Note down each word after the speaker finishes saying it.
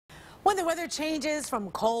When the weather changes from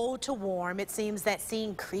cold to warm, it seems that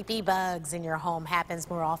seeing creepy bugs in your home happens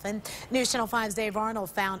more often. News Channel 5's Dave Arnold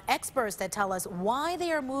found experts that tell us why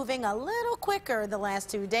they are moving a little quicker the last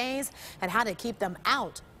 2 days and how to keep them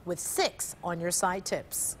out with 6 on your side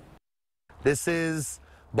tips. This is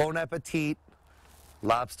Bon Appetit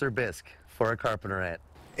lobster bisque for a carpenter ant.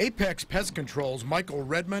 Apex Pest Control's Michael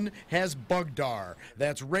Redmond has Bugdar.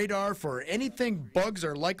 That's radar for anything bugs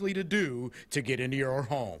are likely to do to get into your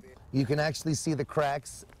home. You can actually see the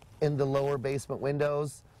cracks in the lower basement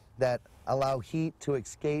windows that allow heat to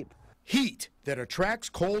escape. Heat that attracts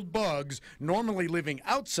cold bugs normally living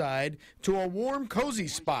outside to a warm, cozy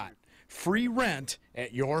spot. Free rent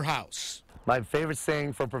at your house. My favorite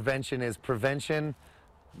saying for prevention is prevention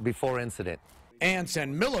before incident. Ants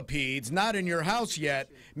and millipedes not in your house yet,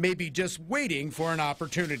 maybe just waiting for an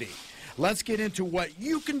opportunity. Let's get into what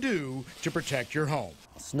you can do to protect your home.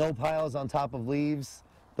 Snow piles on top of leaves.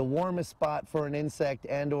 The warmest spot for an insect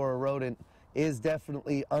and or a rodent is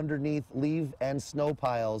definitely underneath leaf and snow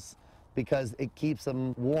piles because it keeps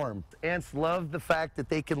them warm. Ants love the fact that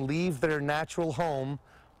they can leave their natural home,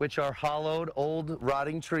 which are hollowed old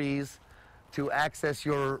rotting trees, to access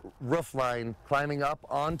your roof line, climbing up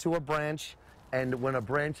onto a branch, and when a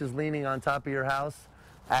branch is leaning on top of your house,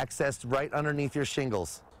 accessed right underneath your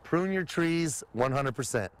shingles. Prune your trees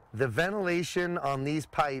 100%. The ventilation on these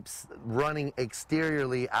pipes running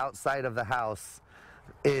exteriorly outside of the house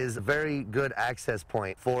is a very good access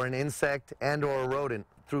point for an insect and or a rodent.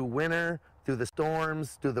 Through winter, through the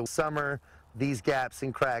storms, through the summer, these gaps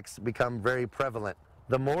and cracks become very prevalent.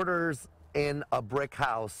 The mortars in a brick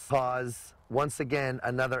house cause, once again,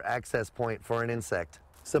 another access point for an insect.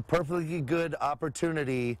 It's a perfectly good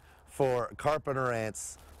opportunity for carpenter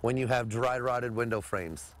ants when you have dry rotted window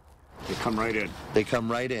frames. They come right in. They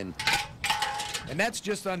come right in. And that's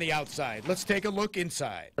just on the outside. Let's take a look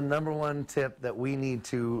inside. The number one tip that we need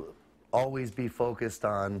to always be focused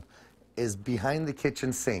on is behind the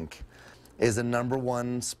kitchen sink is a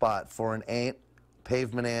 #1 spot for an ant,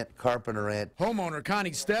 pavement ant, carpenter ant. Homeowner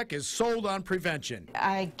Connie Steck is sold on prevention.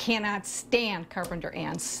 I cannot stand carpenter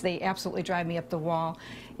ants. They absolutely drive me up the wall.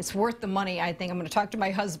 It's worth the money, I think. I'm going to talk to my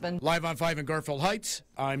husband. Live on 5 in Garfield Heights,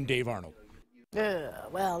 I'm Dave Arnold.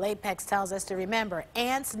 Well, Apex tells us to remember,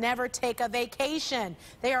 ants never take a vacation.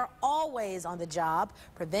 They are always on the job.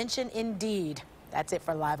 Prevention indeed. That's it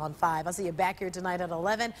for Live on 5. I'll see you back here tonight at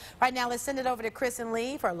 11. Right now, let's send it over to Chris and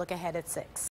Lee for a look ahead at 6.